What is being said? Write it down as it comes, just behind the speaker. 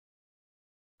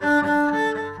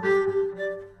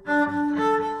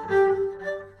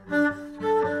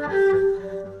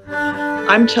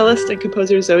I'm cellist and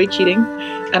composer Zoë Keating,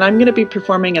 and I'm going to be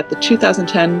performing at the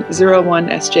 2010 01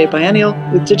 SJ Biennial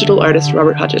with digital artist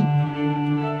Robert Hodgin.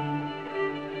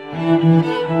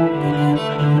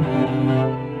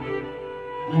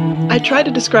 I try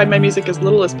to describe my music as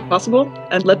little as possible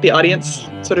and let the audience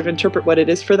sort of interpret what it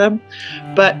is for them.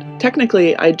 But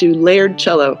technically, I do layered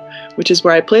cello, which is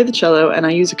where I play the cello and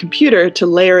I use a computer to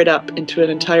layer it up into an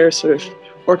entire sort of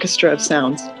orchestra of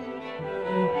sounds.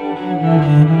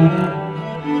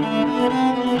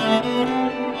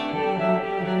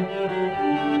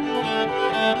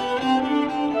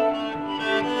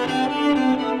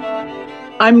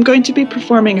 I'm going to be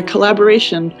performing a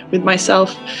collaboration with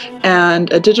myself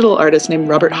and a digital artist named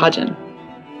Robert Hodgin.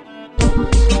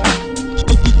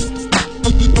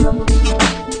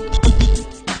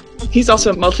 He's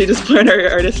also a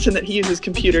multidisciplinary artist in that he uses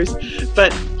computers,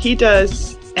 but he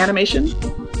does animation,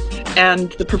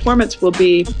 and the performance will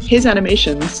be his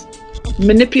animations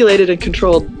manipulated and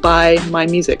controlled by my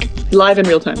music, live in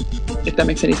real time, if that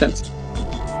makes any sense.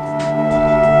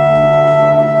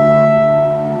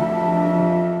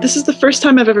 This is the first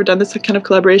time I've ever done this kind of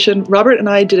collaboration. Robert and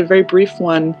I did a very brief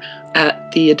one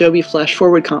at the Adobe Flash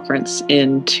Forward conference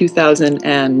in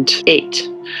 2008.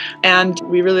 And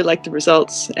we really liked the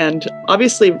results. And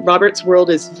obviously, Robert's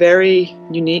world is very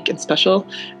unique and special,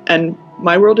 and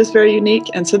my world is very unique.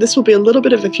 And so this will be a little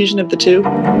bit of a fusion of the two.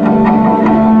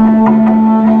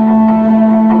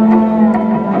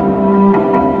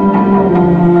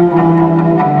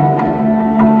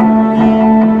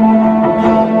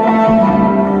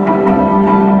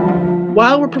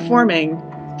 While we're performing,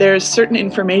 there's certain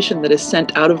information that is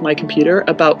sent out of my computer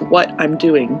about what I'm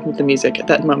doing with the music at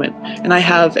that moment. And I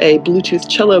have a Bluetooth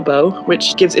cello bow,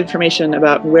 which gives information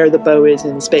about where the bow is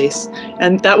in space.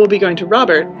 And that will be going to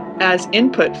Robert as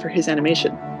input for his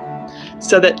animation,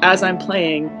 so that as I'm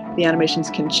playing, the animations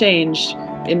can change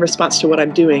in response to what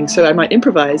I'm doing. So I might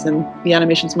improvise and the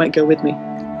animations might go with me.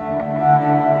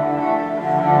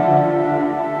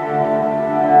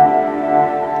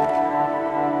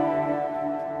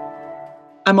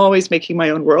 I'm always making my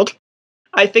own world.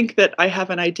 I think that I have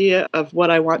an idea of what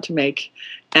I want to make,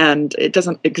 and it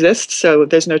doesn't exist, so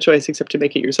there's no choice except to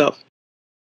make it yourself.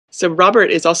 So Robert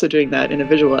is also doing that in a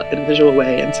visual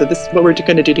way, and so this, what we're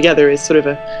going to do together, is sort of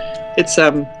it's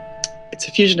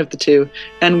a fusion of the two,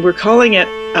 and we're calling it.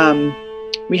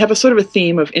 We have a sort of a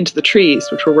theme of Into the Trees,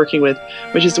 which we're working with,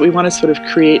 which is that we want to sort of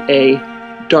create a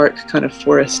dark kind of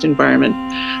forest environment.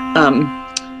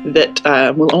 That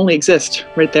will only exist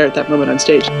right there at that moment on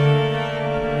stage.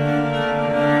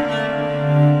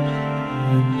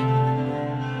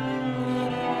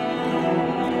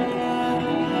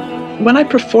 When I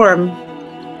perform,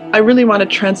 I really want to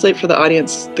translate for the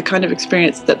audience the kind of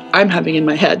experience that I'm having in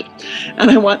my head, and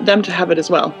I want them to have it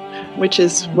as well, which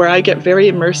is where I get very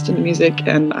immersed in the music,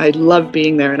 and I love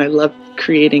being there, and I love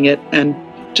creating it, and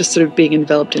just sort of being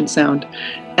enveloped in sound.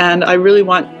 And I really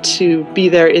want to be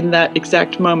there in that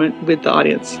exact moment with the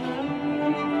audience.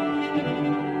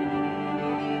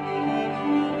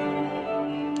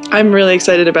 I'm really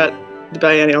excited about the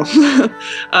biennial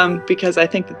because I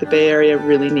think that the Bay Area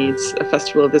really needs a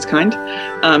festival of this kind,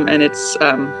 and it's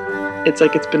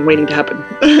like it's been waiting to happen,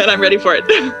 and I'm ready for it.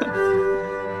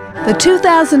 The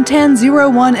 2010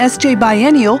 01 SJ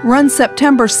Biennial runs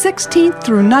September 16th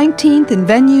through 19th in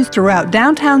venues throughout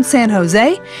downtown San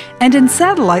Jose and in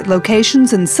satellite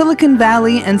locations in Silicon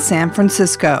Valley and San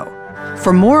Francisco.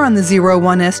 For more on the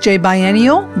 01 SJ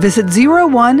Biennial, visit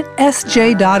 01sj.org.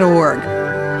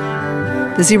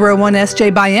 The 01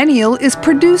 SJ Biennial is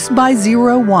produced by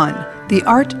 01, the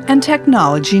Art and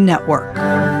Technology Network.